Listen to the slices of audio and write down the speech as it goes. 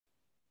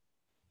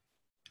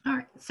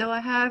So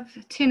I have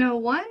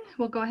 10:01.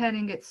 We'll go ahead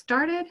and get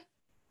started.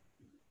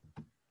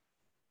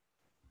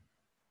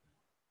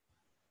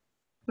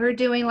 We're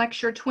doing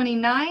lecture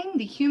 29,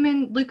 the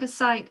human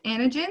leukocyte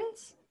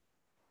antigens,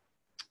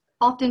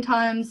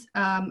 oftentimes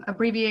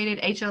abbreviated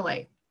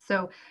HLA.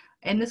 So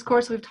in this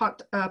course, we've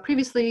talked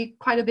previously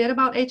quite a bit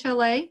about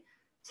HLA.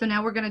 So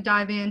now we're going to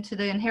dive into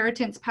the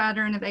inheritance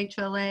pattern of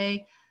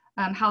HLA,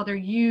 how they're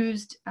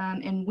used,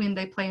 and when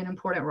they play an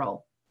important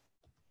role.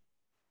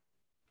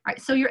 All right,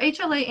 so your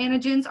HLA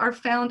antigens are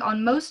found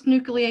on most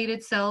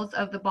nucleated cells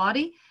of the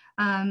body,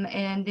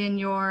 and then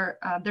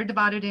they're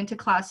divided into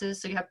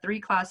classes. So you have 3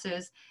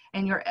 classes,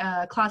 and your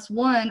class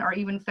 1 are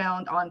even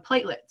found on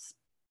platelets.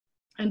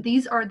 And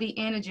these are the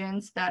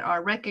antigens that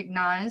are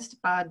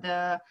recognized by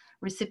the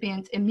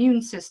recipient's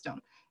immune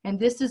system. And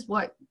this is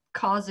what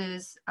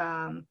causes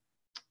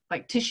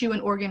like tissue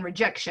and organ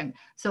rejection.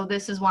 So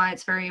this is why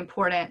it's very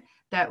important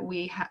that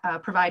we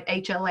provide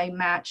HLA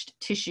matched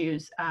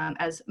tissues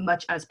as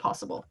much as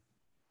possible.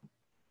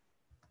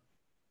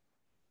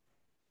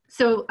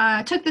 So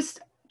I took this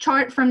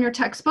chart from your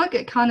textbook.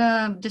 It kind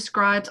of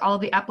describes all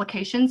the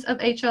applications of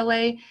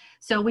HLA.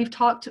 So we've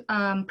talked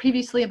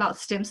previously about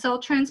stem cell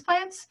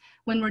transplants.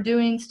 When we're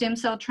doing stem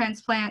cell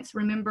transplants,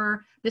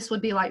 remember this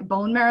would be like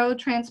bone marrow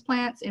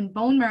transplants. In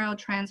bone marrow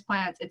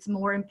transplants, it's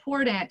more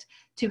important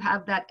to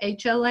have that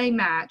HLA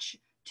match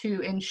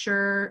to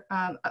ensure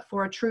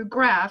for a true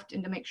graft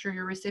and to make sure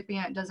your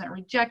recipient doesn't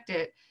reject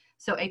it.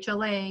 So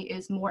HLA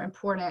is more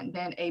important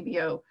than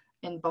ABO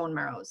in bone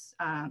marrows.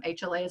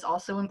 HLA is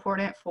also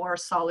important for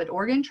solid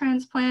organ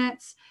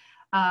transplants,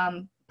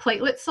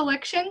 platelet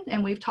selection,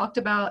 and we've talked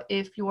about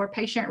if your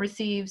patient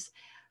receives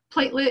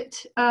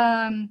platelet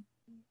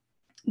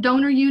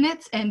donor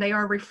units and they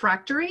are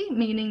refractory,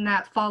 meaning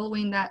that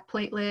following that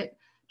platelet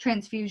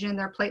transfusion,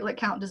 their platelet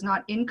count does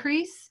not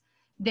increase,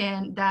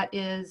 then that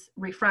is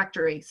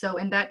refractory. So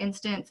in that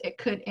instance, it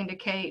could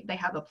indicate they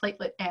have a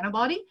platelet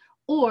antibody,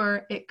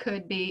 or it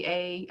could be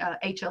a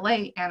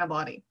HLA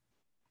antibody,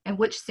 in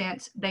which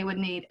sense they would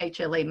need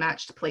HLA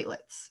matched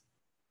platelets.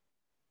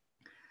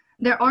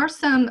 There are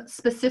some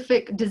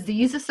specific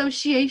disease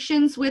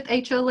associations with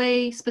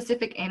HLA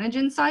specific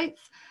antigen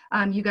sites.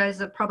 You guys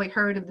have probably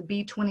heard of the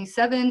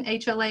B27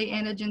 HLA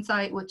antigen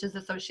site, which is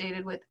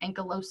associated with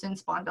ankylosing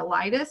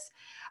spondylitis.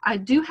 I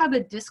do have a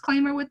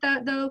disclaimer with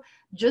that though.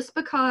 Just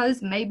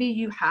because maybe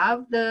you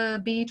have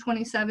the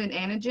B27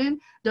 antigen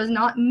does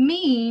not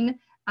mean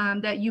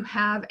that you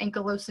have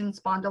ankylosing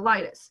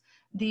spondylitis.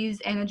 These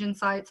antigen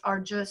sites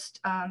are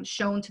just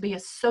shown to be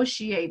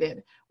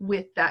associated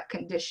with that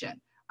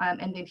condition.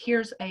 And then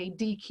here's a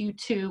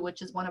DQ2,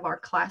 which is one of our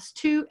class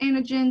 2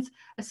 antigens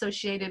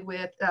associated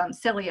with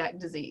celiac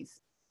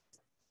disease.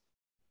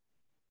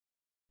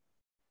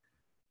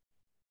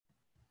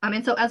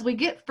 And so as we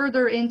get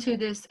further into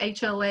this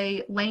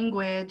HLA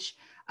language,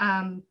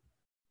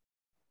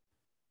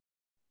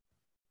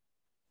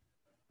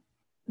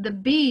 the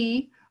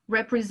B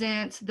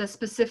represents the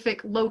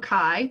specific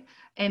loci,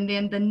 and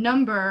then the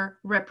number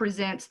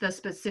represents the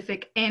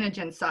specific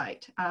antigen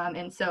site.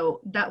 And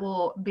so that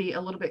will be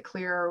a little bit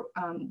clearer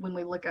when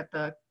we look at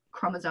the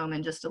chromosome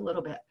in just a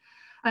little bit.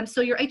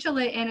 So your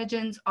HLA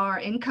antigens are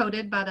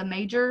encoded by the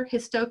major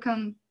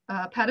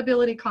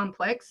histocompatibility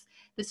complex.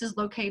 This is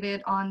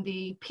located on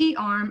the P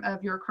arm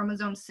of your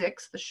chromosome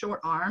 6, the short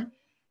arm.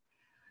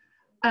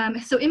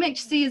 So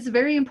MHC is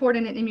very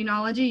important in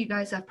immunology. You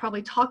guys have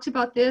probably talked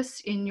about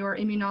this in your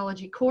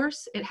immunology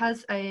course. It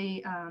has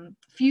a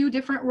few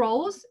different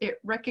roles. It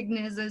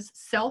recognizes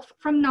self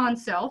from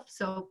non-self,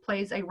 so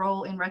plays a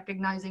role in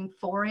recognizing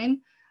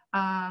foreign,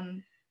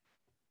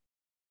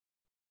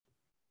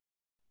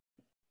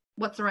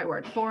 what's the right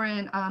word?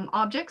 Foreign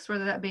objects,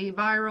 whether that be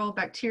viral,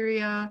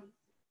 bacteria,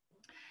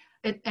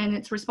 and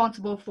it's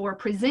responsible for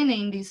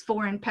presenting these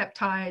foreign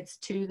peptides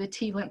to the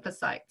T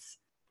lymphocytes.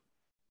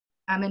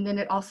 And then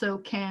it also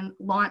can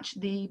launch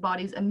the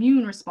body's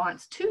immune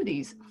response to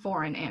these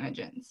foreign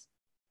antigens.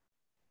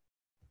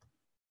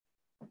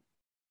 All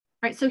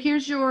right, so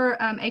here's your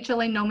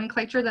HLA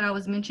nomenclature that I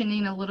was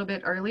mentioning a little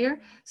bit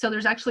earlier. So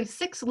there's actually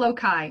 6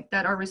 loci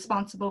that are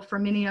responsible for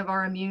many of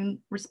our immune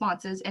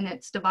responses, and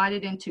it's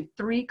divided into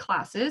 3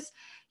 classes.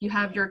 You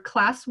have your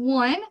class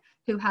 1,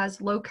 who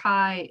has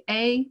loci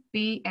A,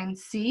 B, and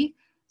C.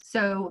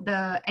 So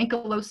the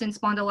ankylosing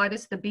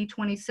spondylitis, the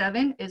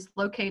B27, is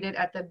located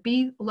at the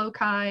B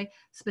loci.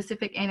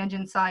 Specific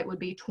antigen site would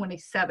be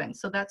 27.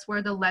 So that's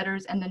where the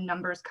letters and the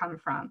numbers come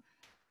from.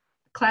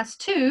 Class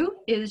 2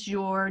 is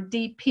your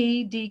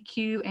DP,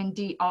 DQ, and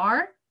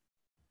DR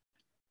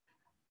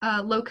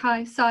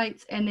loci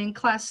sites. And then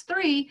class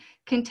 3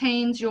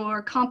 contains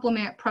your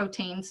complement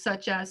proteins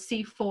such as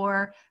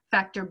C4,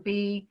 factor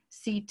B,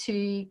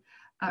 C2,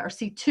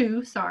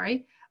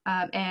 sorry,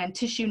 and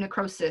tissue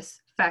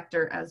necrosis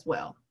factor as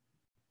well.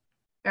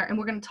 And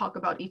we're going to talk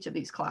about each of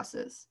these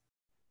classes.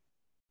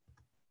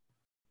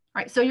 All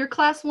right, so your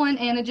class 1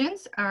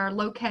 antigens are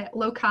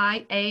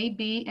loci A,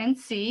 B, and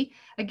C,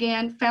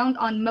 again, found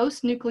on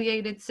most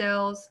nucleated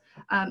cells,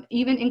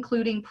 even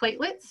including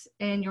platelets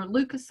and your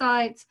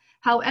leukocytes.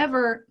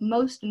 However,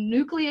 most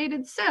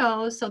nucleated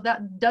cells, so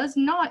that does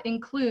not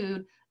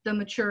include the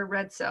mature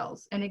red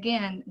cells. And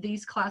again,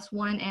 these class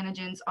 1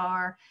 antigens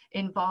are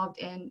involved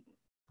in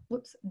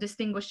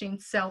distinguishing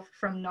self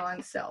from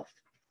non-self.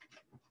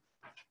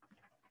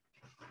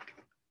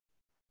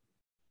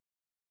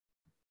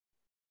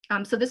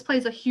 So this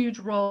plays a huge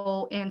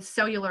role in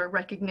cellular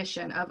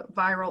recognition of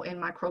viral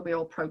and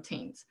microbial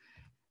proteins.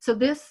 So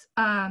this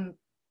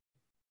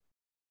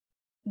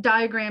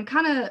diagram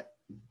kind of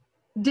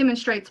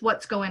demonstrates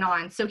what's going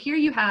on. So here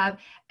you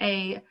have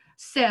a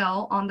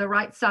cell on the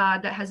right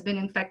side that has been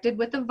infected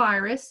with a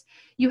virus.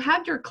 You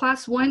have your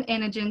class 1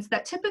 antigens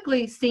that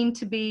typically seem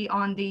to be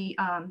on the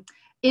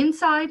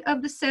inside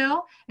of the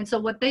cell. And so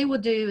what they will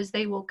do is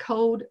they will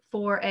code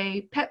for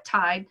a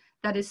peptide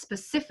that is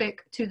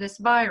specific to this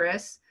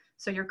virus.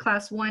 So your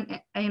class 1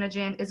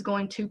 antigen is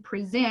going to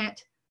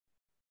present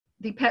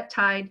the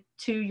peptide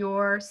to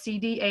your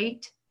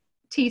CD8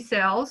 T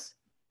cells.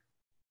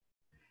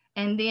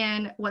 And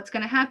then what's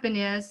going to happen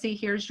is, see,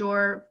 here's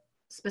your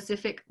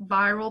specific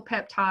viral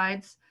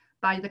peptides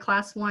by the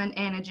class 1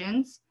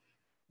 antigens.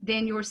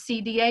 Then your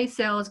CD8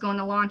 cell is going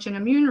to launch an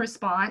immune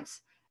response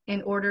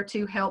in order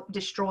to help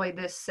destroy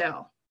this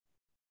cell.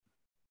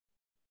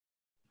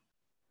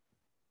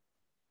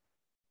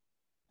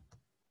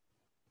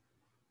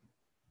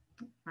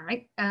 All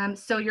right,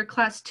 so your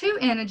class 2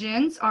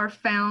 antigens are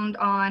found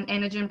on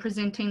antigen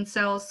presenting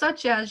cells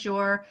such as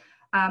your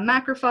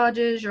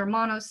macrophages, your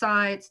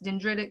monocytes,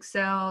 dendritic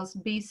cells,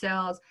 B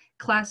cells.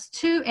 Class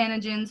 2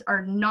 antigens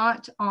are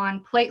not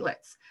on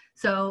platelets.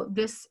 So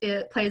this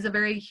plays a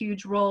very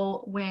huge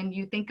role when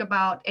you think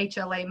about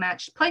HLA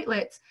matched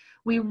platelets.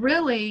 We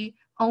really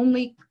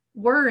only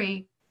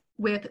worry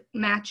with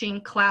matching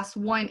class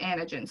 1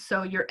 antigens.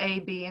 So your A,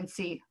 B, and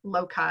C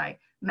loci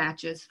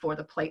matches for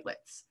the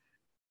platelets.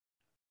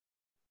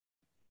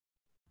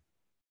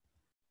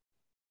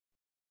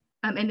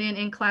 And then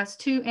in class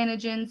 2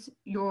 antigens,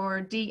 your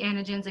D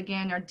antigens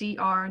again are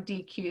DR,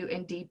 DQ,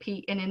 and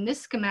DP. And in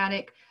this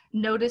schematic,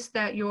 notice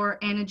that your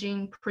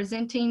antigen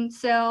presenting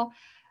cell,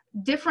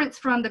 difference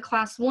from the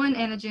class 1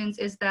 antigens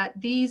is that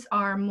these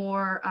are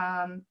more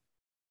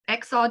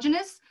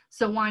exogenous.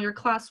 So while your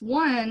class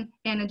 1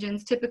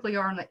 antigens typically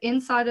are on the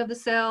inside of the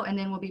cell and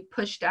then will be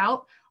pushed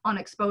out on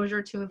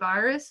exposure to a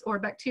virus or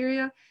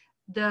bacteria,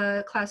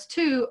 the class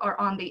 2 are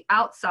on the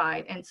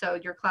outside. And so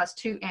your class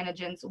 2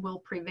 antigens will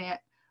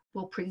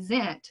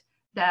present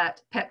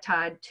that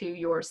peptide to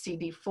your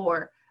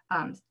CD4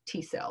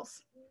 T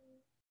cells.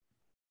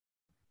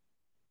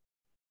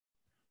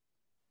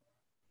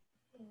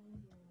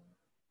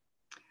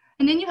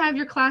 And then you have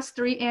your class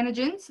 3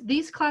 antigens.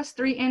 These class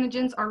 3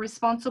 antigens are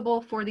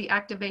responsible for the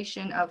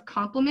activation of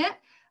complement.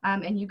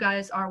 And you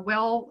guys are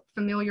well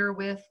familiar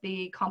with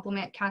the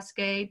complement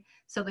cascade.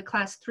 So the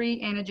class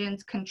 3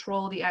 antigens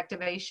control the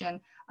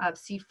activation of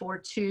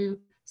C4-2,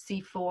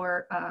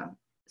 C4,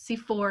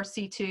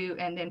 C2,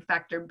 and then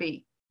factor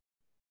B.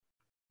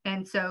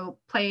 And so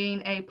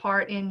playing a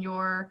part in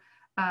your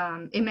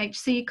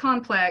MHC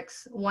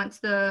complex, once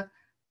the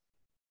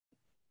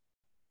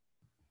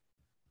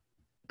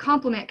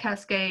complement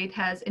cascade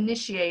has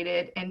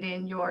initiated and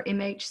then your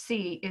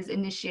MHC is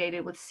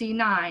initiated with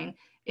C9,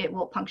 it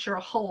will puncture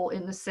a hole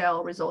in the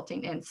cell,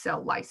 resulting in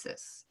cell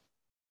lysis.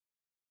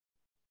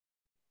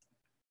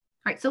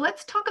 All right, so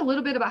let's talk a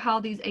little bit about how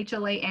these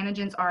HLA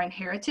antigens are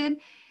inherited.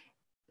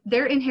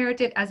 They're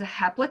inherited as a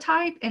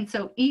haplotype, and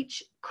so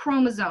each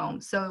chromosome,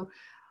 so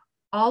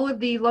all of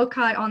the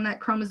loci on that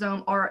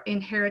chromosome are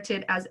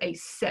inherited as a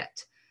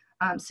set.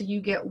 So you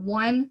get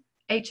one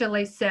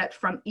HLA set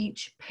from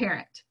each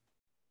parent.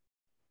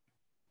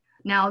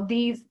 Now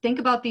think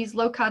about these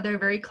loci, they're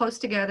very close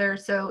together.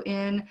 So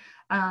in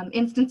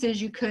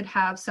instances, you could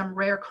have some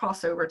rare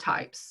crossover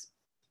types.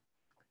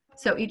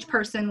 So each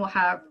person will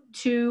have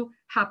 2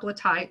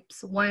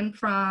 haplotypes, one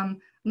from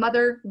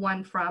mother,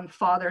 one from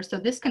father. So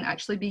this can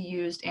actually be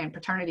used in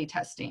paternity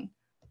testing.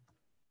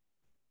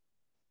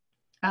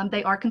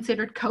 They are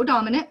considered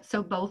codominant,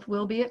 so both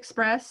will be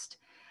expressed.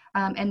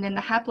 And then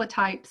the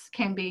haplotypes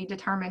can be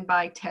determined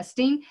by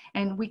testing,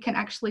 and we can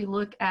actually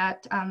look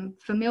at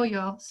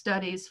familial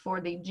studies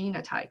for the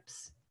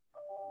genotypes.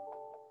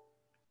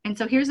 And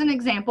so here's an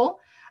example.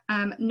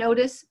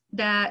 Notice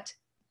that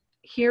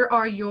here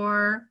are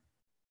your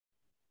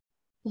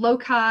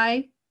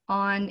loci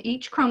on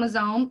each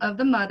chromosome of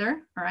the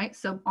mother, all right?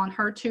 So on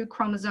her 2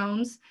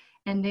 chromosomes,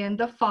 and then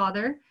the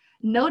father.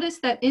 Notice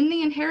that in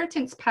the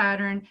inheritance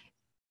pattern,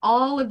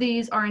 all of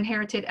these are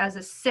inherited as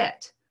a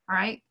set, all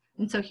right?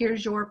 And so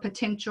here's your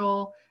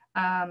potential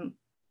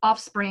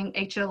offspring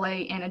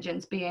HLA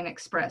antigens being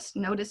expressed.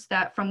 Notice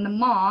that from the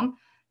mom,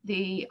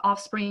 the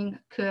offspring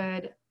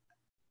could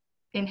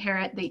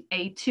inherit the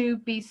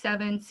A2,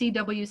 B7,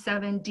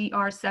 CW7,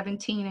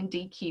 DR17, and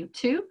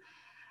DQ2.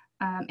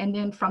 And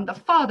then from the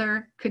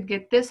father could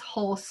get this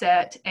whole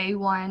set,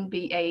 A1,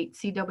 B8,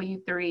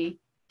 CW3,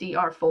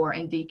 DR4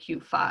 and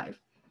DQ5.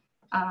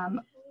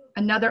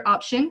 Another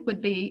option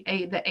would be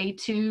the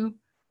A2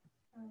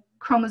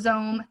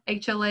 chromosome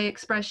HLA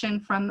expression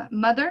from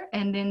mother,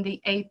 and then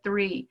the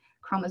A3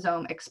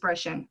 chromosome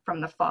expression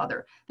from the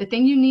father. The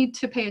thing you need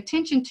to pay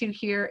attention to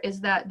here is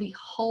that the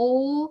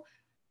whole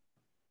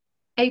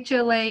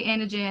HLA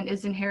antigen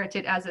is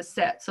inherited as a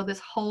set. So this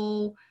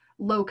whole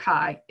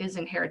loci is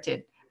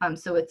inherited.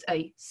 So it's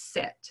a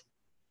set.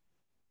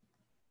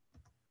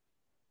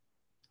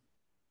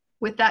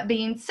 With that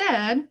being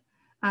said,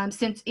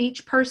 since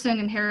each person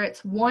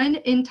inherits one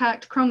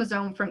intact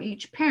chromosome from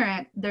each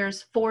parent,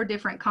 there's 4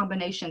 different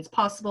combinations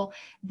possible.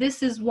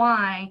 This is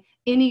why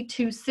any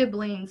 2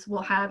 siblings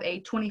will have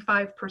a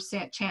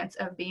 25% chance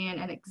of being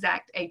an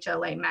exact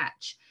HLA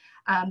match.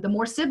 The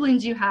more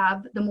siblings you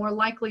have, the more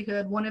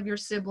likelihood one of your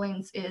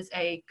siblings is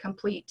a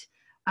complete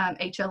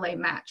HLA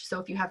match. So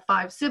if you have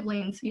 5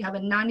 siblings, you have a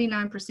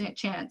 99%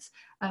 chance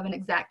of an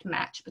exact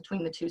match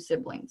between the 2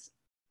 siblings.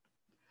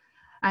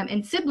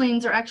 And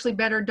siblings are actually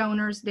better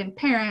donors than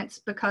parents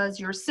because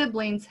your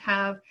siblings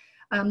have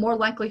more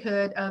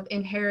likelihood of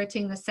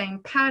inheriting the same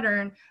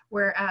pattern,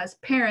 whereas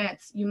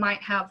parents, you might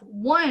have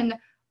one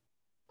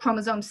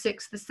chromosome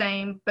 6 the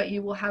same, but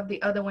you will have the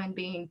other one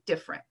being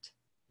different.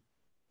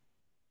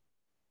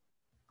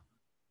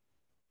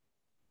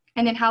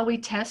 And then how we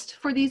test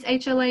for these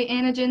HLA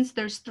antigens,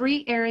 there's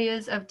 3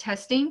 areas of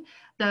testing.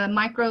 The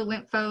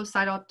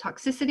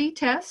microlymphocytotoxicity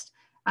test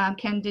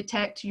can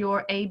detect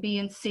your A, B,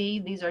 and C.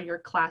 These are your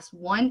class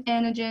 1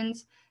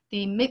 antigens.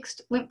 The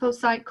mixed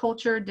lymphocyte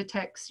culture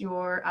detects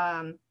your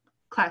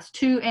class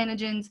 2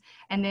 antigens,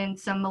 and then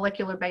some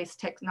molecular-based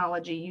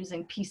technology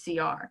using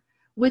PCR,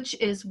 which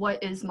is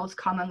what is most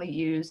commonly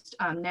used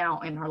now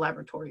in our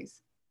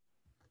laboratories.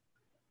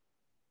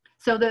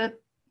 So the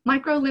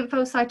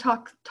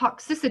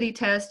microlymphocytotoxicity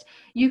test,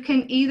 you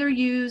can either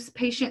use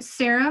patient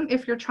serum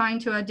if you're trying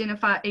to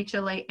identify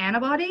HLA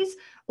antibodies,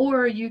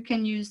 or you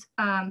can use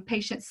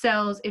patient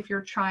cells if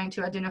you're trying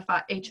to identify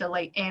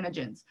HLA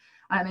antigens.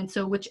 And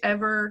so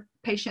whichever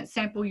patient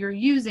sample you're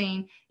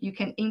using, you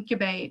can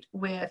incubate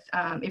with,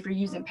 if you're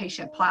using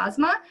patient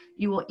plasma,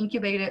 you will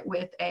incubate it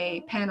with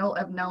a panel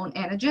of known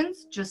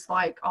antigens, just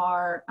like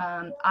our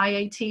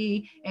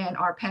IAT and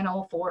our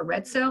panel for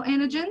red cell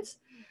antigens.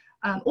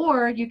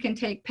 Or you can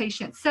take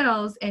patient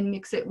cells and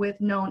mix it with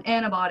known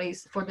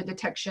antibodies for the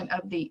detection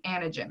of the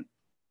antigen.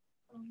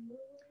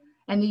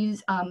 And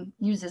these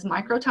uses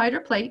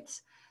microtiter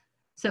plates.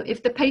 So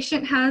if the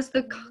patient has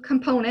the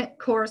component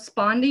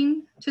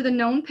corresponding to the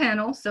known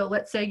panel, so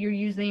let's say you're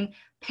using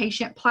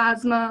patient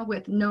plasma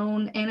with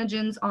known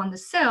antigens on the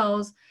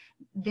cells,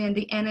 then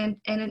the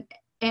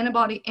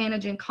antibody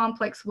antigen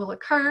complex will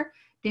occur.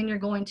 Then you're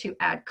going to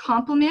add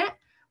complement.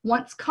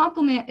 Once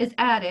complement is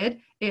added,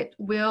 it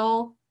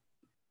will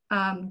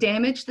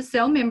damage the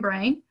cell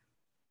membrane,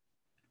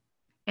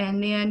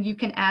 and then you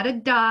can add a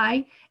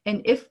dye,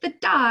 and if the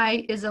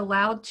dye is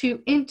allowed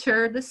to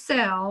enter the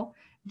cell,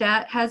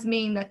 that has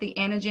mean that the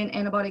antigen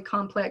antibody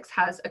complex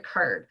has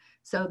occurred.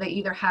 So they're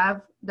either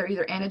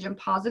antigen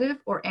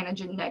positive or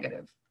antigen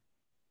negative.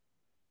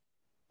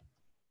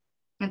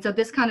 And so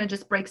this kind of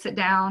just breaks it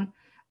down.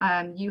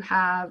 You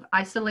have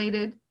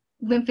isolated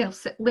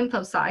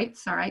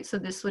lymphocytes, all right? So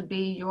this would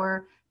be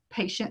your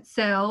patient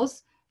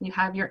cells. You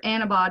have your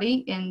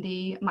antibody in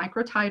the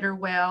microtiter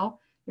well.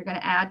 You're going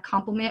to add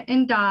complement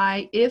and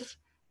dye. If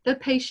the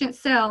patient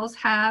cells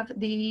have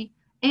the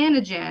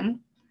antigen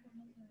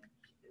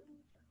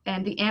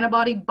and the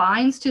antibody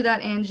binds to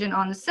that antigen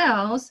on the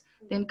cells,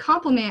 then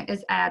complement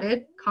is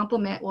added.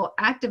 Complement will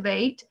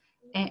activate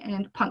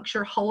and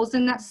puncture holes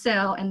in that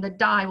cell, and the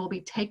dye will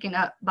be taken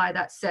up by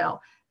that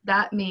cell.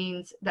 That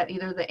means that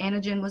either the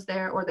antigen was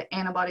there or the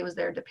antibody was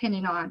there,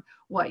 depending on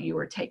what you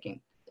were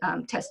testing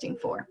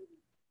for.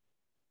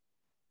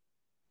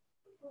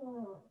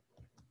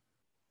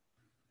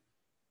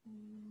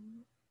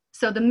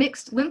 So the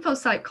mixed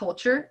lymphocyte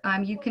culture,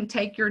 you can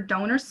take your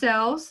donor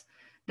cells.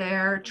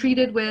 They're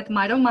treated with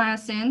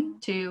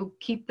mitomycin to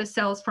keep the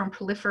cells from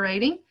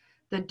proliferating.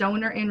 The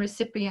donor and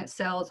recipient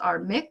cells are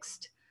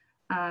mixed.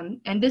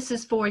 And this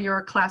is for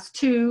your class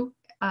 2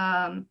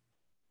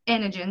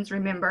 antigens,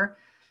 remember.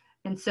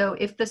 And so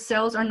if the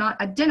cells are not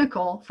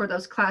identical for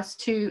those class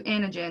 2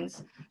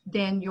 antigens,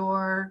 then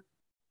your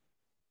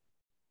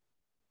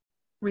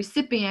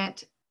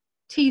recipient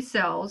T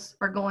cells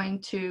are going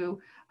to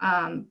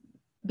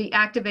be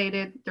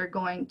activated. They're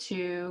going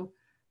to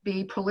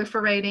be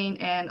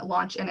proliferating and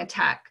launch an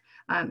attack.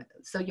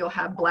 So you'll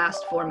have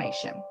blast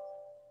formation.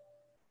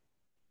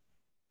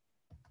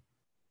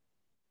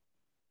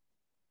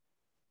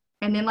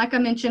 And then, like I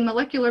mentioned,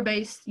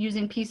 molecular-based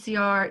using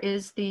PCR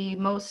is the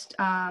most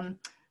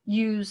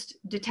used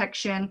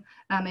detection,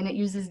 and it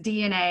uses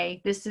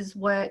DNA. This is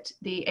what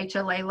the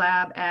HLA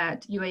lab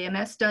at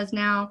UAMS does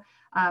now,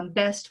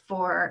 best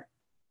for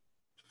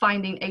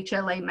finding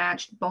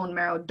HLA-matched bone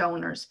marrow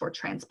donors for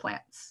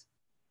transplants.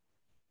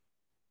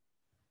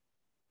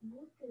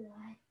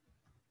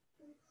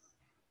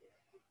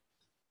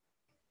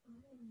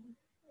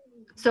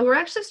 So we're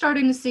actually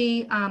starting to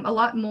see a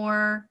lot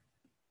more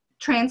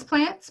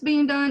Transplants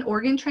being done,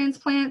 organ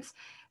transplants,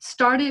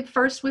 started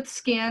first with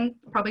skin.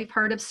 Probably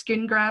heard of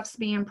skin grafts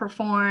being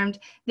performed.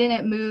 Then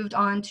it moved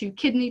on to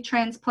kidney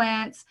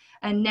transplants.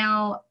 And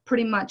now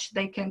pretty much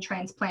they can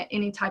transplant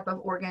any type of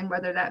organ,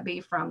 whether that be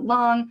from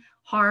lung,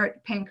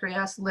 heart,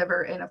 pancreas,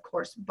 liver, and of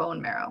course,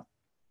 bone marrow.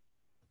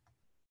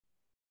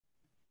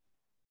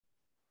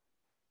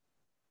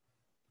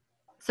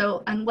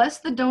 So unless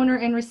the donor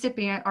and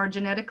recipient are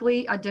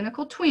genetically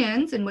identical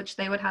twins, in which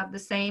they would have the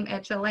same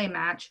HLA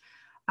match,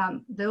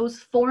 those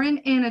foreign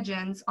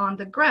antigens on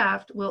the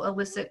graft will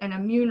elicit an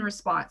immune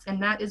response,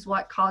 and that is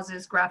what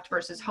causes graft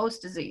versus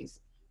host disease.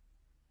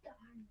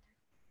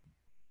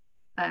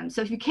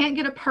 So if you can't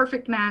get a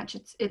perfect match,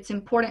 it's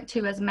important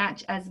to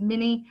match as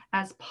many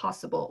as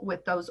possible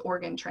with those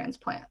organ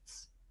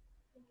transplants.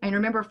 And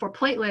remember, for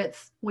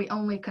platelets, we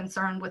only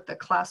concerned with the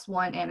class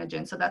 1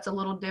 antigen. So that's a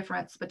little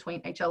difference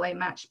between HLA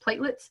matched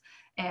platelets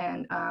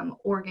and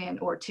organ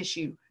or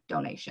tissue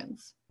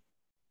donations.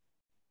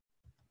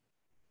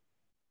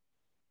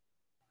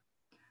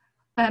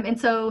 And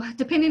so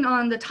depending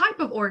on the type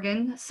of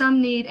organ,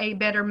 some need a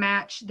better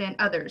match than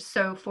others.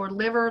 So for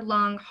liver,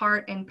 lung,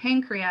 heart, and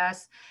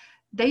pancreas,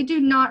 they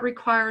do not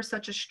require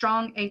such a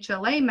strong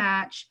HLA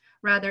match.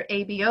 Rather,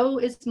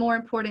 ABO is more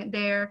important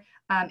there,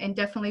 and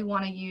definitely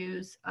want to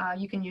use,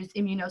 you can use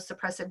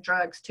immunosuppressive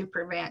drugs to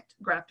prevent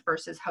graft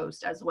versus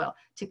host as well,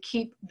 to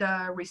keep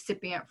the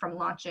recipient from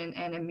launching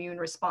an immune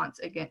response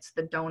against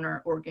the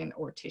donor organ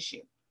or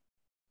tissue.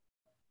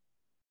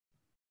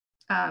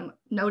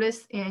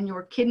 Notice in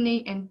your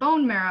kidney and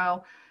bone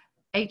marrow,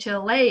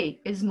 HLA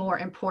is more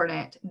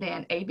important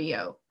than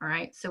ABO, all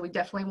right? So we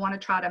definitely want to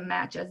try to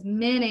match as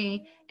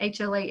many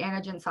HLA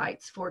antigen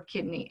sites for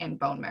kidney and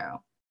bone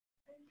marrow.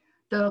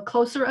 The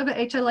closer of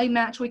an HLA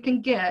match we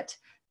can get,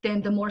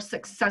 then the more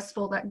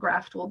successful that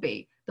graft will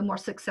be, the more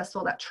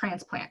successful that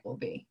transplant will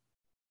be.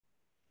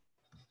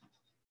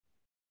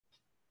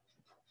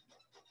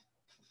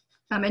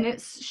 And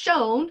it's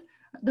shown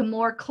the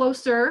more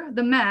closer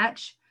the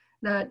match,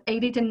 the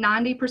 80 to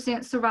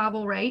 90%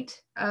 survival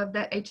rate of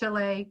that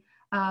HLA,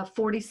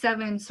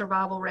 47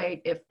 survival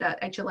rate if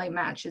that HLA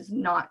match is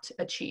not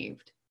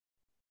achieved.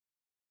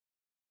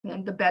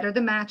 And the better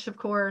the match, of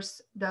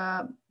course,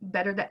 the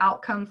better the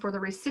outcome for the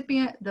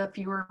recipient, the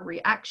fewer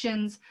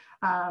reactions,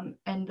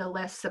 and the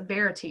less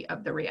severity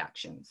of the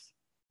reactions.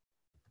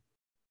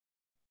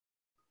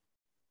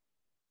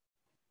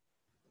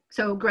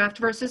 So graft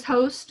versus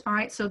host, all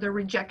right, so the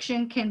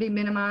rejection can be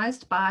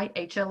minimized by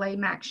HLA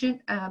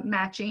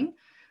matching.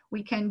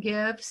 We can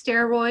give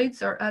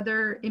steroids or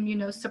other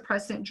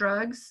immunosuppressant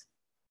drugs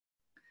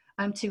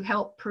to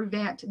help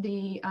prevent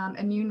the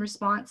immune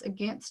response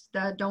against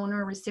the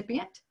donor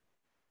recipient.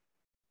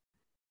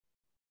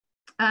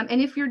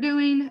 And if you're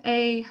doing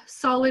a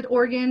solid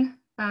organ,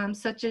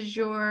 such as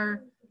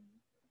your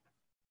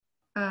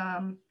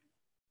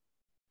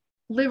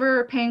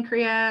liver,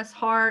 pancreas,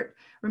 heart,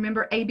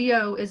 remember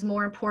ABO is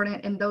more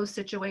important in those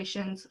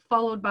situations,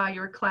 followed by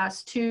your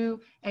class 2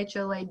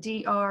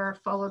 HLA-DR,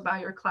 followed by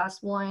your class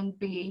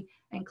 1B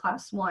and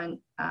class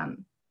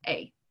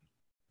 1A.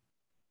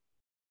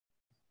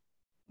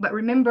 But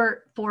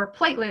remember, for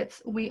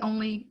platelets, we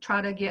only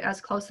try to get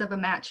as close of a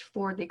match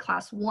for the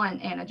class 1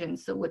 antigens,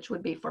 so which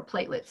would be for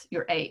platelets,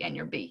 your A and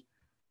your B.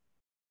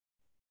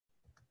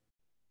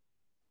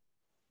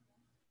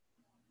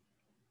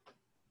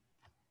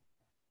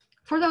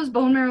 For those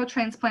bone marrow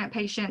transplant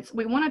patients,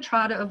 we want to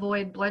try to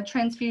avoid blood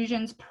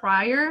transfusions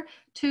prior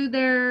to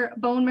their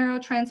bone marrow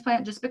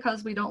transplant, just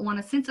because we don't want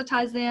to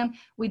sensitize them.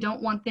 We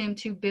don't want them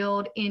to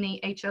build any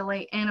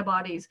HLA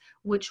antibodies,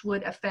 which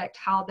would affect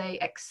how they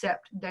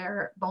accept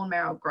their bone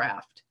marrow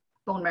graft,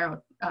 bone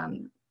marrow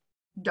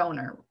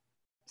donor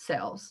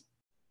cells.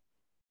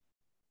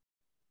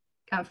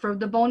 For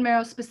the bone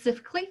marrow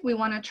specifically, we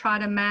want to try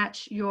to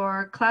match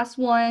your class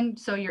 1,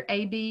 so your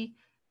A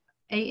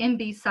and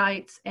B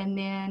sites, and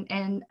then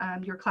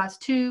your class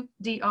 2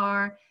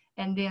 DR,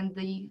 and then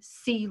the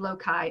C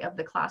loci of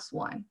the class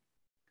 1.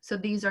 So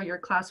these are your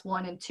class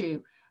 1 and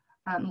 2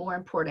 more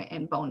important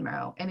in bone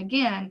marrow. And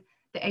again,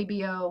 the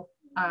ABO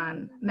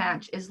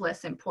match is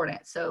less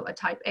important. So a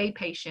type A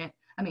patient,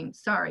 a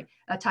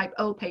type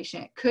O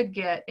patient could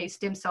get a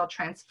stem cell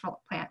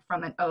transplant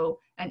from an O,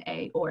 an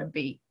A, or a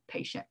B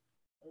patient.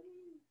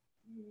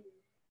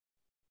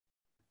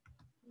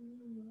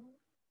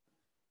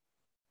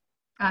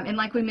 And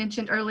like we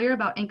mentioned earlier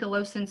about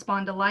ankylosing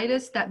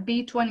spondylitis, that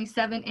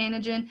B27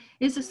 antigen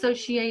is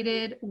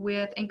associated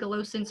with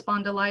ankylosing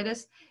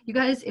spondylitis. You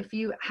guys, if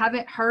you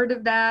haven't heard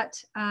of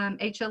that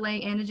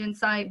HLA antigen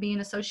site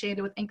being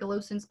associated with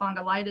ankylosing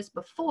spondylitis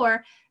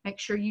before, make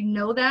sure you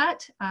know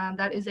that.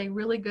 That is a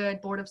really good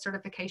board of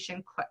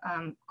certification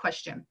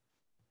question.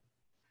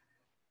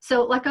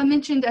 So like I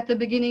mentioned at the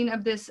beginning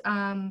of this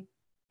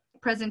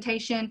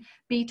presentation,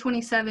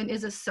 B27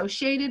 is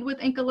associated with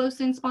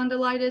ankylosing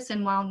spondylitis,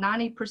 and while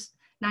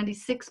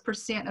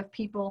 96% of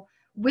people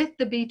with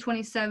the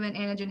B27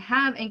 antigen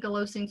have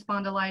ankylosing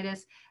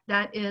spondylitis,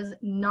 that is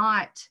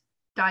not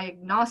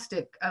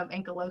diagnostic of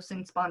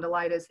ankylosing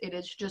spondylitis. It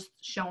is just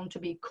shown to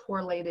be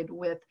correlated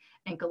with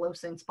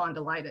ankylosing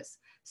spondylitis.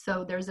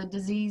 So there's a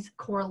disease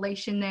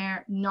correlation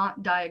there,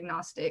 not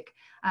diagnostic.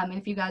 And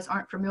if you guys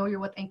aren't familiar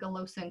with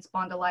ankylosing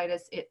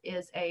spondylitis, it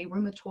is a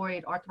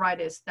rheumatoid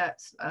arthritis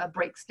that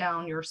breaks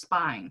down your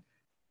spine.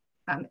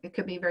 It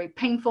could be very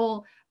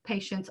painful.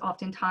 Patients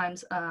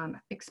oftentimes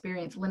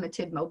experience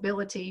limited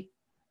mobility.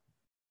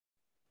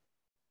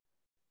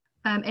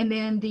 And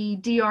then the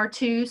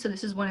DR2, so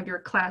this is one of your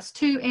class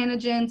 2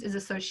 antigens, is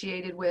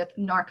associated with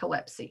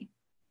narcolepsy.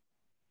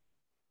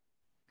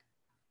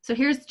 So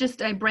here's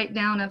just a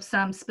breakdown of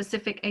some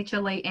specific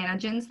HLA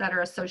antigens that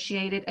are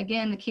associated.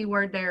 Again, the key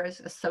word there is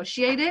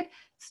associated.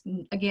 It's,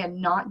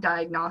 again, not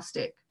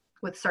diagnostic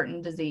with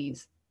certain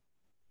disease.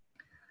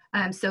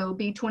 So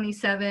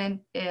B27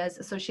 is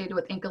associated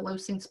with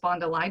ankylosing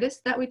spondylitis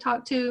that we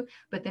talked to,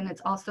 but then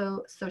it's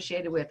also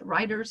associated with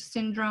Reiter's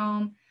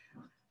syndrome.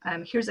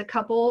 Here's a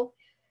couple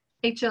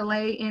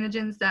HLA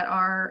antigens that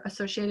are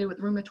associated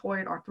with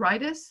rheumatoid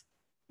arthritis.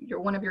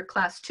 One of your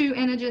class 2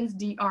 antigens,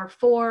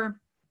 DR4,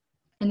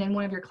 and then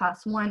one of your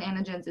class 1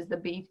 antigens is the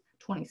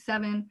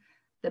B27.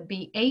 The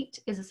B8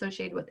 is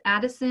associated with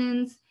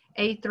Addison's.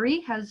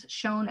 A3 has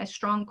shown a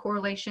strong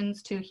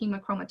correlations to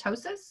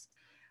hemochromatosis.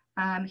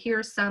 Here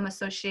are some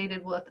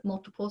associated with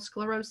multiple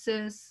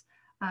sclerosis,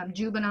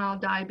 juvenile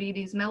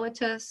diabetes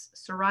mellitus,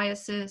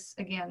 psoriasis,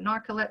 again,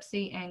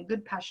 narcolepsy, and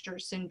Goodpasture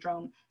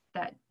syndrome,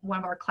 that one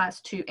of our class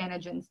 2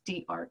 antigens,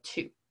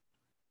 DR2.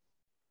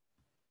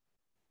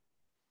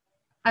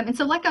 And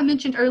so like I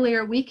mentioned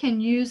earlier, we can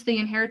use the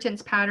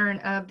inheritance pattern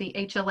of the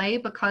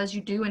HLA because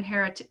you do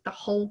inherit the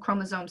whole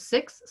chromosome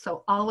 6.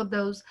 So all of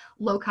those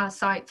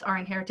leukocytes are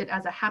inherited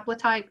as a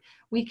haplotype.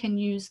 We can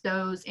use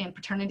those in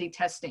paternity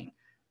testing.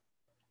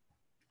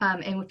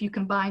 And if you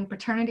combine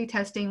paternity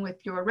testing with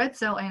your red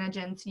cell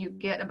antigens, you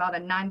get about a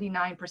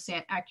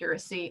 99%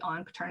 accuracy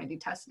on paternity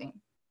testing.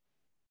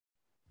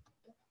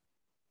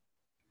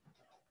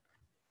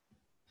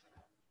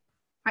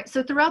 All right,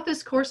 so throughout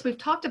this course, we've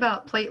talked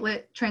about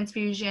platelet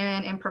transfusion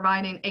and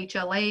providing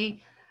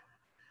HLA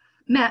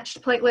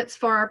matched platelets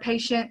for our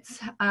patients.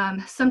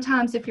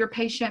 Sometimes if your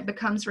patient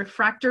becomes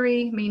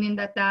refractory, meaning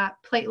that that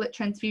platelet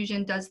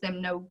transfusion does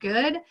them no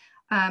good,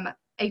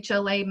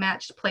 HLA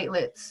matched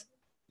platelets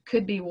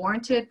could be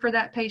warranted for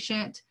that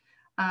patient,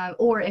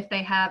 or if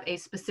they have a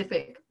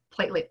specific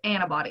platelet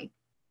antibody.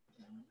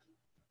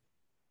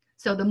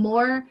 So the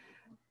more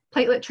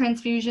platelet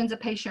transfusions a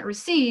patient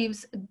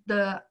receives,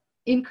 the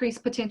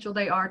increased potential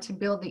they are to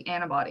build the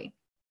antibody.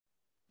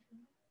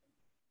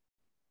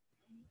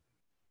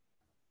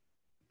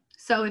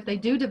 So if they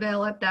do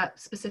develop that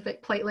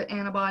specific platelet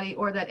antibody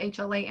or that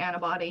HLA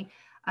antibody,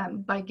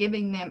 by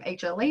giving them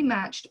HLA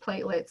matched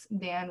platelets,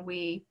 then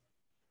we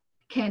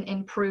can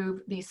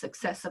improve the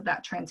success of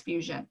that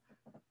transfusion.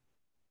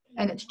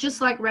 And it's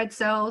just like red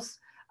cells.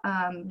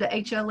 The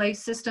HLA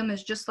system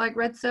is just like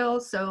red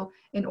cells. So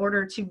in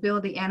order to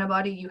build the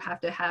antibody, you have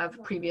to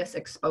have previous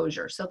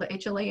exposure. So the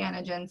HLA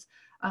antigens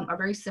are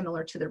very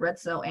similar to the red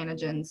cell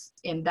antigens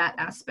in that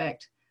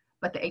aspect,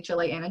 but the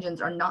HLA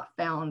antigens are not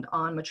found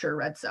on mature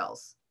red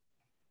cells.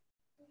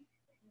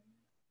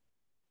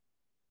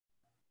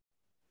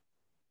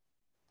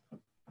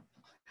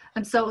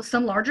 And so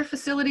some larger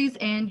facilities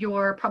and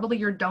probably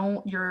your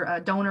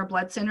donor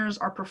blood centers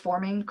are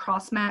performing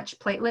cross-match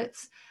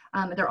platelets.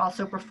 They're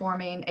also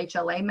performing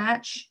HLA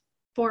match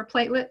for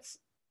platelets.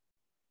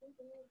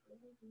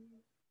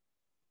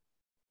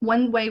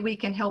 One way we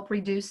can help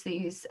reduce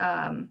these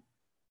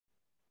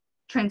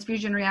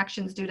transfusion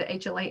reactions due to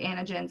HLA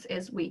antigens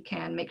is we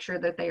can make sure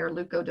that they are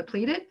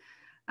leukodepleted,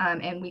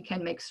 and we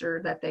can make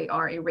sure that they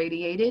are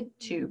irradiated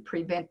to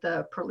prevent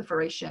the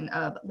proliferation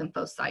of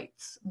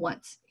lymphocytes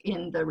once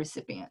in the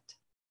recipient.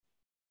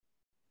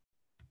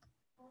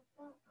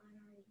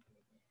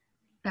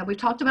 Now, we've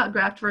talked about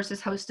graft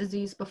versus host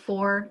disease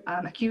before.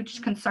 A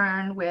huge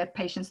concern with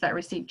patients that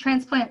receive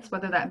transplants,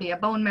 whether that be a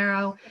bone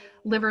marrow,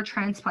 liver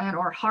transplant,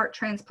 or heart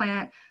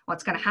transplant.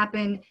 What's going to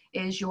happen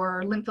is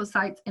your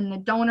lymphocytes in the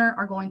donor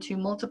are going to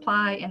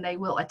multiply and they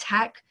will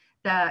attack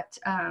that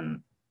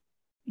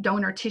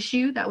donor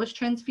tissue that was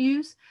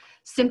transfused.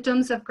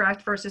 Symptoms of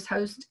graft versus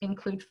host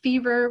include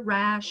fever,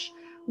 rash,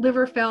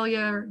 liver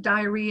failure,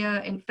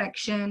 diarrhea,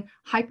 infection,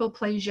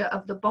 hypoplasia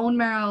of the bone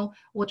marrow,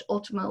 which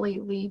ultimately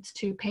leads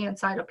to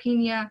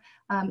pancytopenia.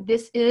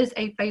 This is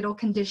a fatal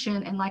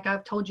condition, and like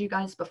I've told you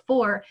guys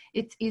before,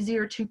 it's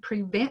easier to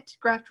prevent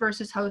graft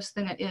versus host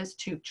than it is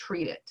to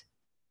treat it.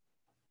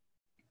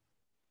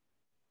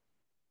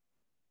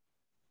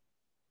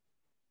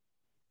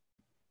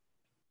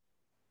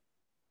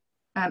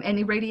 And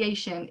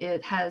irradiation,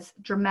 it has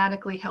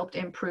dramatically helped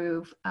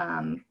improve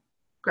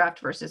graft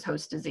versus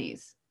host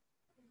disease.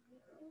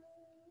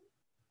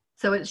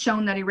 So it's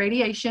shown that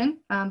irradiation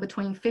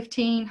between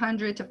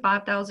 1,500 to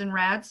 5,000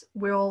 rads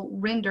will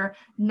render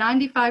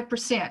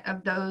 95%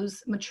 of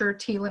those mature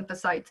T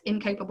lymphocytes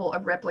incapable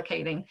of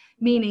replicating,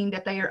 meaning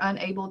that they are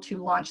unable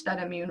to launch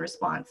that immune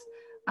response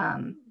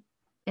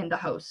in the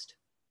host.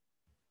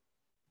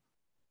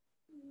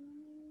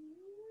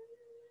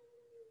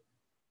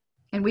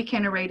 And we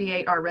can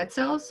irradiate our red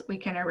cells, we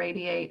can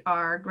irradiate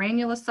our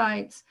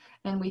granulocytes,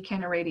 and we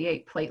can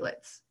irradiate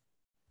platelets.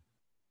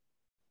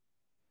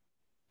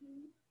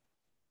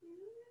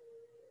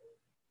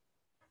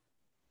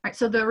 All right,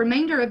 so the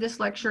remainder of this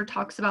lecture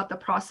talks about the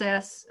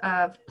process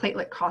of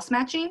platelet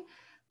cross-matching.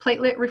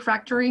 Platelet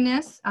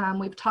refractoriness,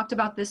 we've talked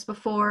about this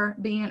before,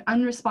 being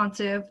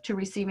unresponsive to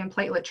receiving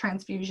platelet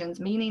transfusions,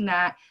 meaning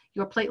that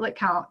your platelet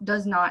count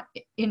does not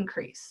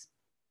increase.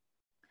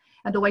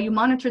 And the way you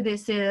monitor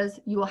this is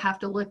you will have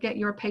to look at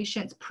your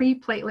patient's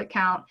pre-platelet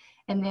count,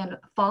 and then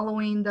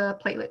following the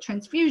platelet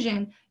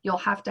transfusion, you'll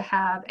have to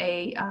have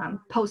a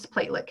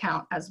post-platelet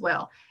count as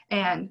well,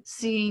 and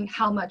seeing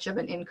how much of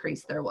an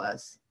increase there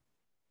was.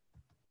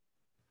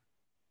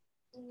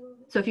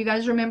 So if you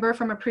guys remember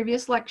from a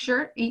previous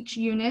lecture, each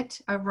unit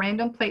of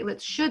random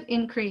platelets should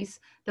increase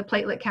the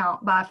platelet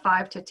count by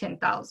 5 to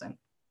 10,000.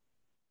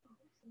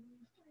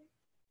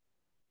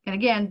 And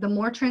again, the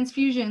more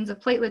transfusions of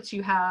platelets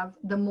you have,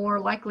 the more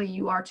likely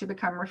you are to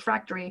become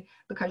refractory,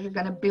 because you're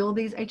going to build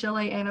these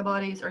HLA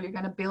antibodies, or you're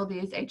going to build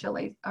these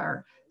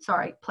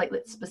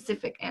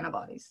platelet-specific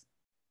antibodies.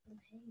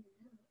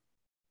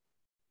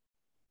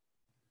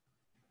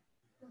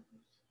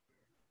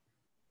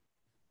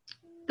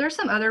 There's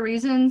some other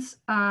reasons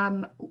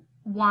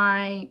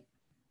why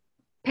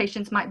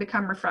patients might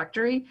become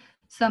refractory.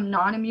 Some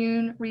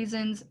non-immune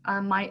reasons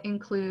might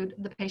include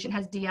the patient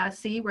has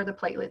DIC, where the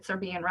platelets are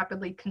being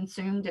rapidly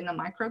consumed in the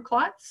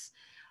microclots.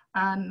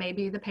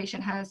 Maybe the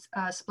patient has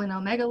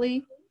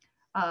splenomegaly,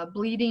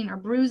 bleeding or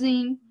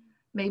bruising.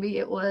 Maybe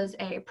it was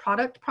a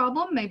product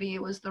problem. Maybe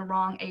it was the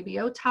wrong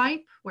ABO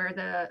type, where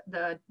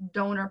the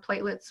donor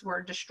platelets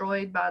were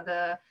destroyed by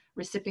the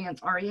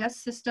recipient's RES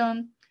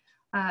system.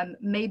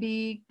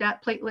 Maybe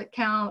that platelet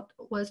count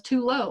was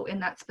too low in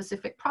that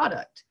specific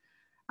product.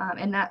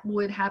 And that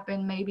would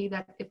happen maybe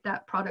that if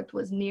that product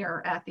was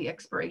near at the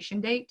expiration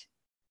date.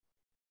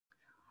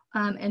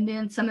 And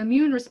then some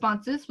immune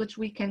responses, which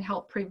we can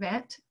help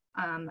prevent,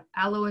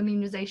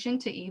 alloimmunization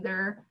to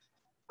either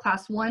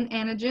class 1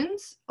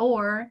 antigens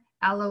or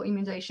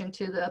alloimmunization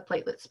to the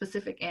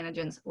platelet-specific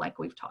antigens like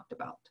we've talked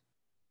about.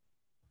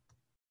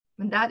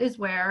 And that is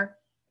where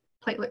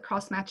platelet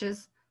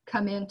cross-matches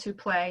come into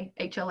play.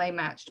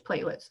 HLA-matched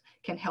platelets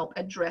can help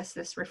address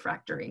this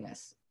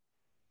refractoriness.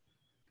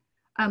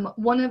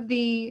 One of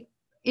the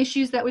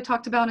issues that we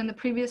talked about in the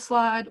previous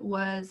slide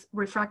was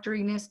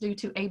refractoriness due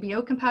to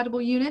ABO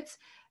compatible units.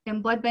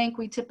 In blood bank,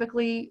 we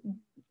typically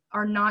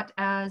are not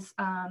as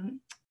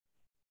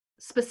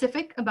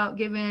specific about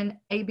giving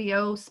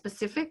ABO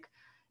specific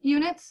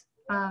units.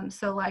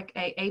 So like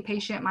a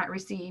patient might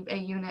receive a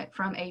unit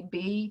from a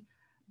B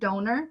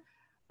donor.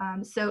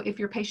 So if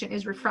your patient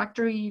is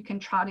refractory, you can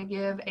try to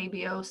give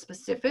ABO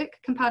specific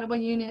compatible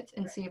units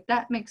and see if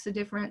that makes a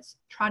difference.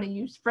 Try to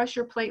use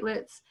fresher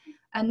platelets.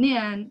 And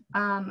then,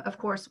 of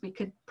course, we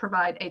could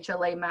provide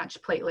HLA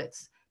matched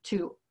platelets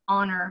to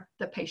honor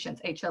the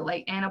patient's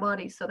HLA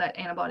antibody, so that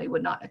antibody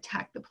would not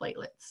attack the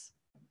platelets.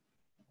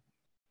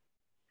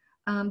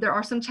 There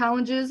are some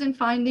challenges in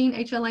finding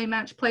HLA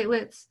matched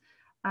platelets.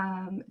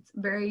 It's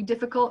very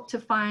difficult to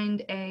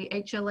find a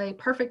HLA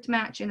perfect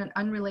match in an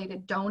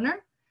unrelated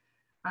donor.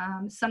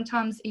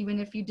 Sometimes even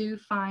if you do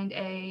find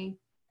a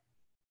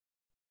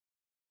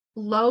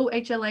low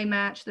HLA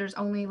match, there's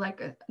only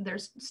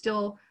there's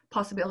still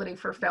possibility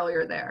for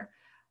failure there.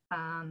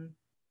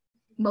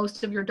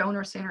 Most of your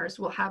donor centers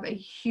will have a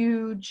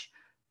huge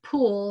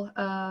pool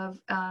of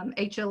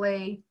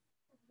HLA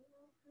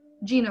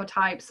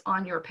genotypes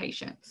on your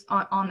patients,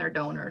 on their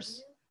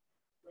donors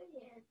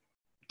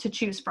to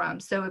choose from.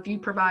 So if you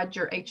provide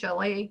your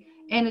HLA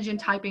antigen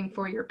typing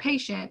for your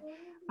patient,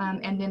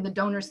 and then the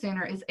donor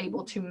center is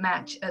able to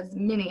match as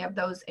many of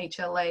those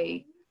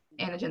HLA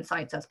antigen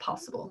sites as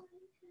possible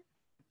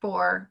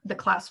for the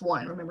class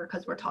 1, remember,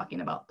 because we're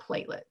talking about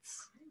platelets.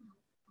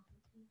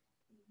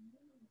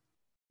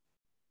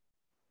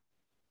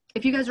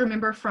 If you guys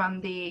remember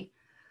from the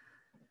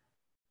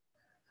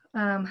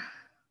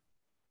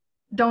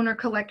donor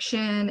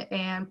collection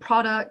and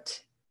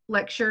product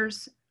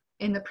lectures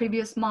in the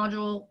previous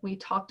module, we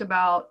talked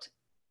about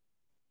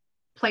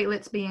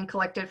platelets being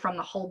collected from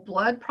the whole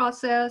blood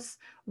process,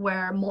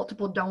 where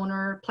multiple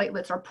donor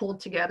platelets are pulled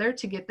together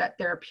to get that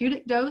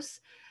therapeutic dose,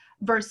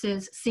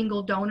 versus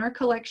single donor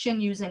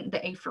collection using the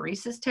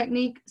apheresis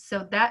technique.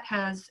 So that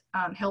has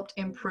helped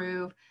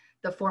improve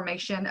the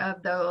formation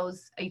of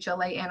those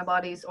HLA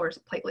antibodies or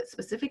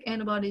platelet-specific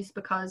antibodies,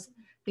 because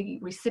the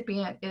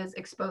recipient is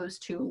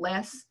exposed to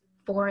less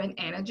foreign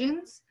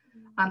antigens.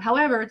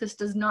 However, this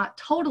does not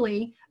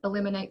totally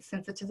eliminate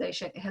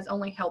sensitization. It has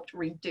only helped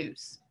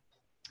reduce.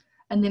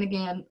 And then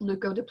again,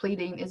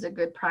 leukodepleting is a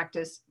good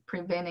practice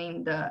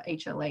preventing the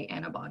HLA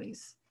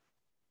antibodies.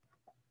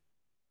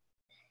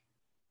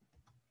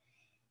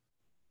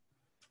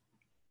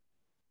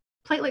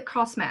 Platelet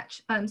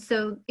cross-match.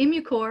 So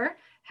Immucor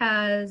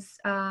has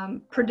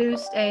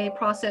produced a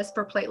process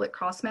for platelet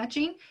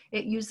cross-matching.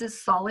 It uses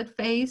solid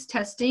phase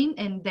testing,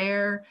 and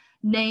their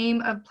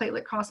name of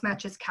platelet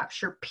cross-match is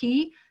Capture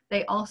P.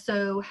 They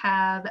also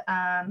have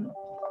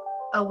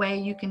a way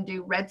you can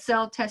do red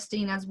cell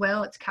testing as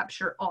well. It's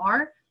Capture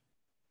R.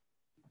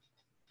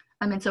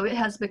 And so it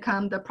has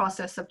become the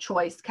process of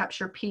choice,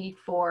 Capture P,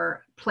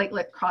 for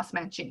platelet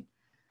cross-matching.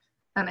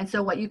 And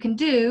so what you can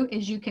do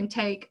is you can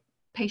take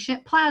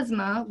patient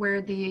plasma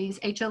where these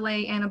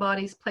HLA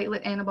antibodies,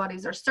 platelet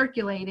antibodies are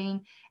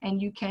circulating,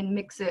 and you can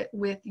mix it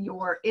with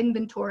your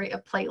inventory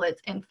of platelets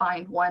and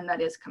find one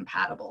that is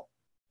compatible.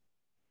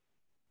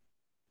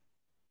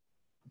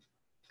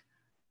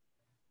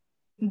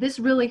 This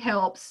really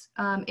helps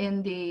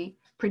in the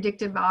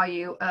predictive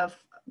value of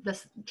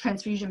this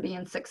transfusion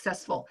being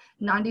successful,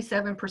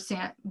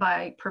 97%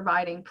 by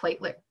providing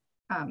platelet,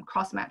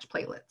 cross-match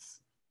platelets.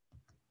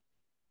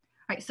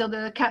 All right, so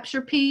the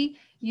Capture P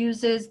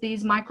uses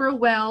these micro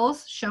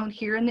wells shown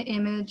here in the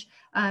image.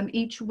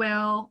 Each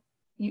well,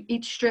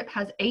 each strip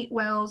has 8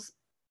 wells,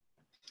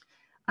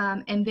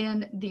 and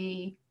then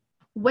the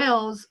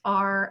wells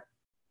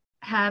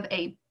have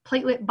a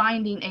platelet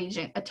binding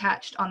agent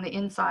attached on the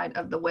inside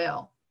of the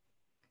well.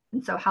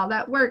 And so how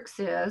that works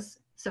is,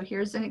 so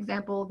here's an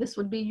example. This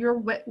would be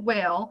your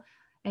well,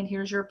 and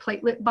here's your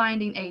platelet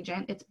binding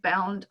agent. It's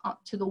bound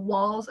to the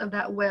walls of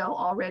that well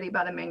already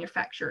by the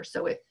manufacturer,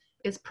 so it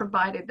is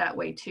provided that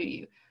way to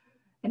you.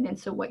 And then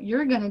so what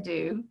you're going to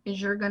do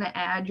is you're going to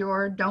add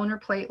your donor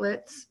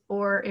platelets,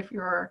 or if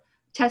you're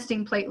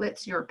testing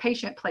platelets, your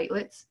patient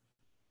platelets,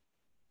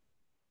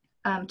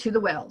 to the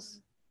wells.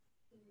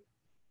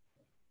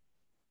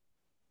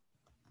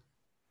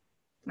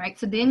 Right,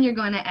 so then you're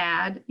going to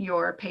add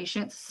your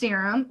patient's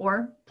serum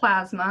or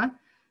plasma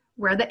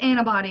where the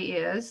antibody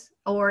is,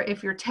 or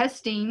if you're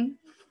testing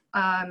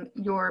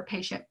your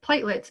patient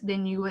platelets,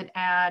 then you would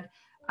add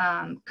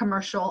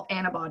commercial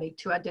antibody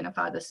to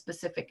identify the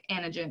specific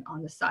antigen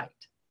on the site.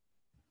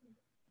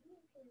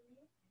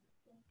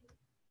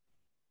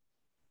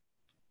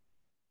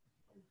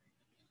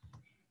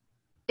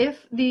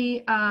 If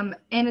the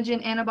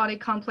antigen antibody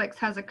complex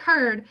has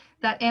occurred,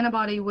 that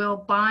antibody will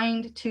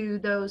bind to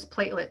those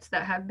platelets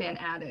that have been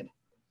added.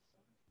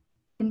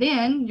 And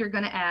then you're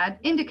going to add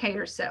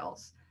indicator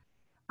cells.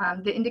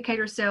 The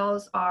indicator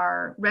cells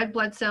are red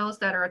blood cells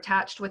that are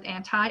attached with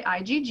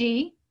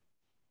anti-IgG.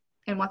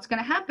 And what's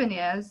going to happen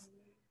is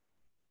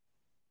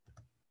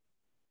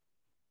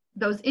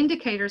those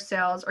indicator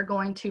cells are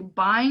going to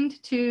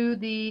bind to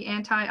the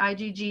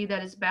anti-IgG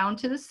that is bound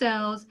to the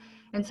cells.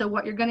 And so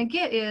what you're going to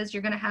get is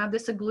you're going to have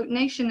this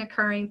agglutination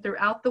occurring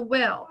throughout the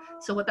well.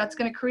 So what that's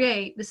going to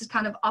create, this is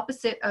kind of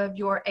opposite of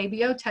your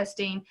ABO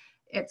testing.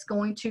 It's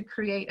going to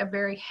create a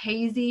very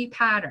hazy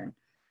pattern.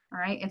 All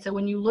right. And so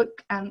when you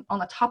look on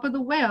the top of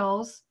the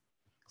wells,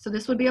 so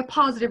this would be a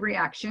positive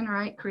reaction,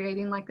 right?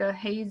 Creating like a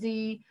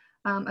hazy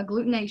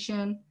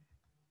agglutination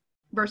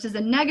versus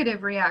a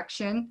negative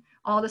reaction.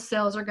 All the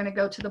cells are going to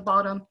go to the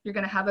bottom. You're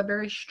going to have a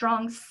very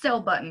strong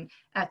cell button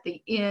at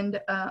the end,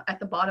 at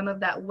the bottom of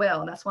that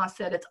well. That's why I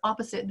said it's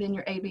opposite than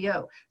your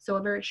ABO. So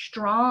a very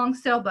strong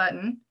cell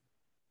button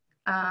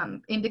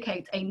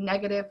indicates a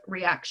negative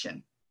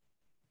reaction.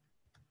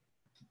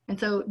 And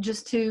so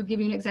just to give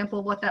you an example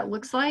of what that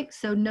looks like.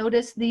 So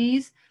notice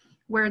these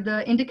where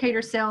the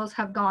indicator cells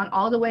have gone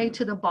all the way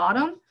to the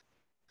bottom.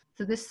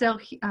 So this cell,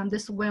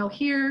 this well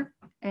here,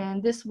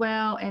 and this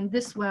well, and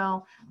this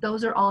well,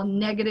 those are all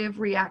negative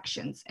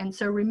reactions. And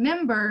so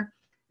remember,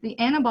 the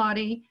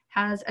antibody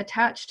has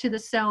attached to the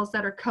cells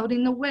that are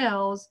coating the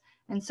wells,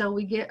 and so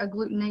we get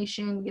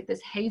agglutination, we get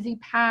this hazy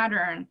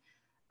pattern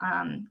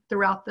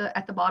throughout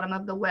at the bottom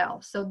of the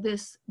well. So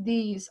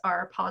these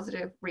are a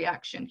positive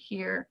reaction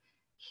here,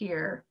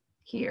 here,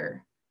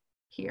 here,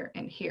 here,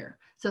 and here.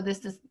 So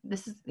this is,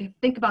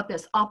 think about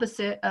this,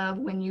 opposite of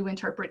when you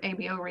interpret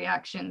ABO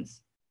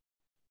reactions.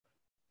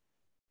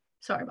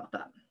 Sorry about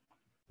that.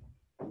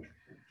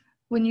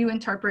 When you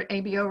interpret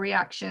ABO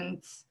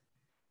reactions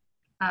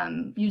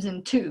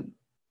using tube.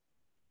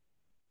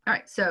 All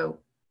right, so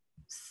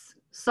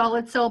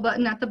solid cell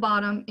button at the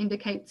bottom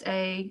indicates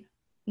a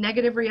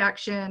negative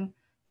reaction.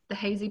 The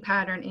hazy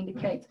pattern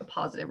indicates a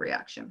positive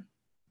reaction.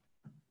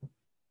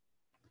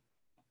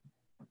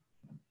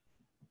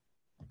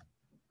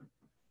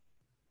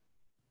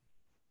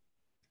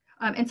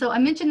 And so I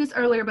mentioned this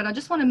earlier, but I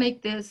just want to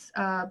make this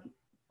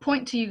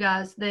point to you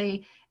guys.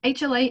 The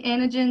HLA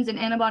antigens and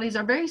antibodies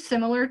are very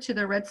similar to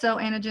the red cell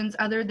antigens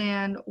other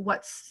than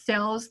what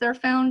cells they're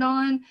found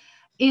on,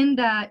 in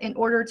that in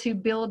order to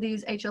build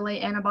these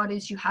HLA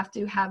antibodies, you have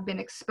to have been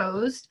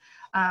exposed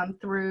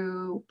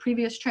through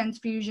previous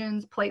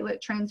transfusions,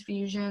 platelet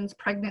transfusions,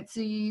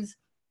 pregnancies,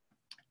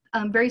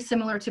 very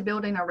similar to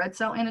building a red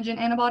cell antigen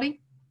antibody.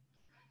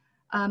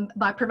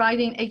 By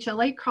providing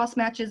HLA cross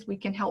matches, we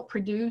can help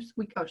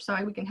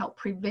we can help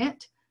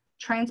prevent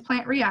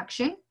transplant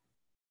reaction.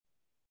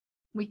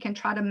 We can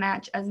try to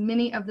match as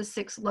many of the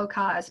 6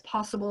 loci as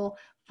possible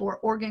for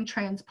organ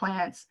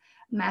transplants,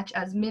 match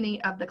as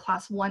many of the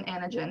class 1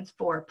 antigens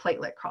for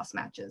platelet cross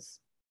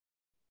matches.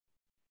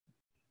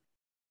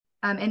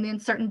 And then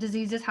certain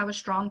diseases have a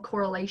strong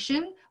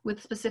correlation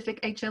with specific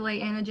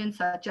HLA antigens,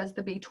 such as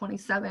the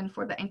B27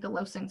 for the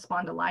ankylosing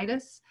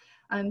spondylitis.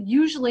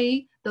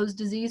 Usually those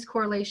disease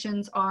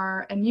correlations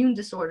are immune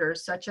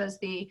disorders such as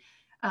the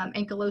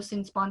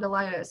ankylosing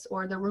spondylitis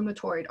or the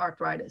rheumatoid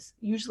arthritis,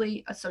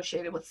 usually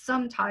associated with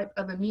some type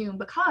of immune,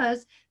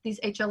 because these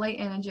HLA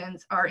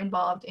antigens are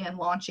involved in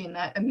launching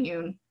that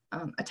immune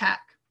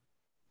attack.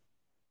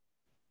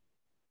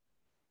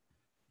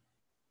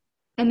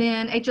 And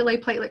then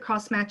HLA platelet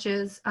cross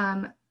matches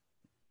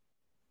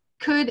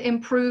could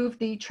improve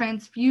the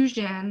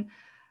transfusion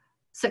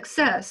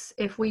success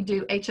if we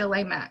do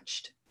HLA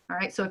matched. All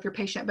right, so if your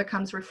patient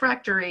becomes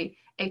refractory,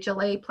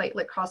 HLA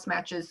platelet cross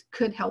matches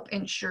could help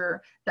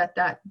ensure that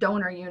that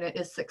donor unit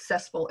is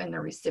successful in the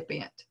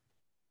recipient.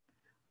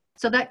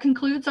 So that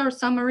concludes our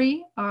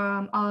summary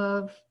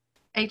of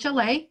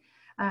HLA.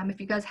 If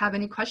you guys have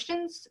any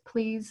questions,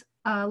 please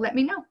let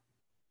me know.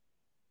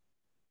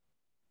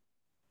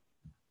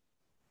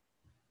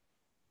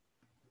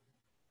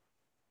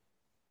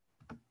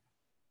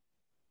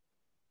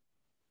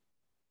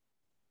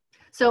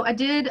 So I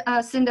did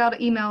send out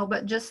an email,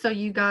 but just so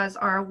you guys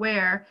are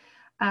aware,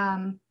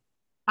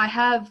 I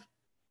have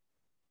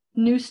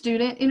new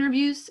student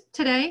interviews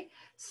today.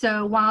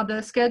 So while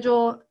the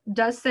schedule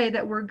does say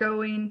that we're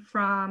going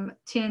from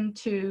 10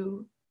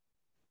 to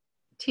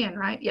 10,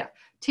 right? Yeah,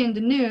 10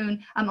 to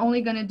noon, I'm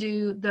only going to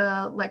do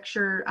the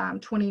lecture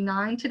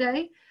 29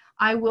 today.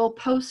 I will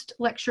post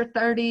lecture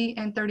 30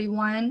 and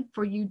 31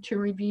 for you to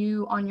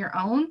review on your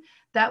own.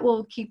 That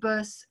will keep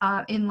us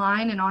in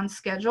line and on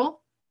schedule.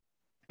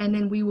 And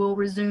then we will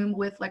resume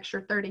with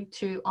lecture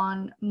 32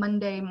 on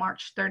Monday,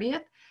 March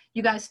 30th.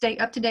 You guys stay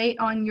up to date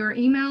on your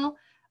email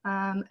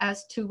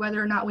as to whether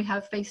or not we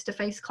have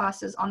face-to-face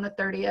classes on the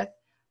 30th,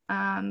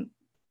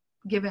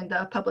 given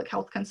the public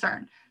health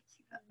concern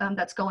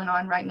that's going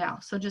on right now.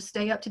 So just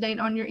stay up to date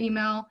on your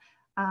email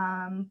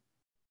on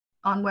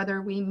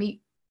whether we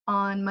meet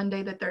on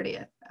Monday the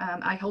 30th.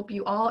 I hope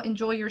you all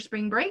enjoy your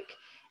spring break,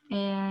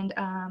 and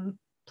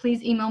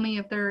please email me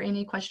if there are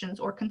any questions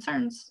or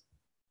concerns.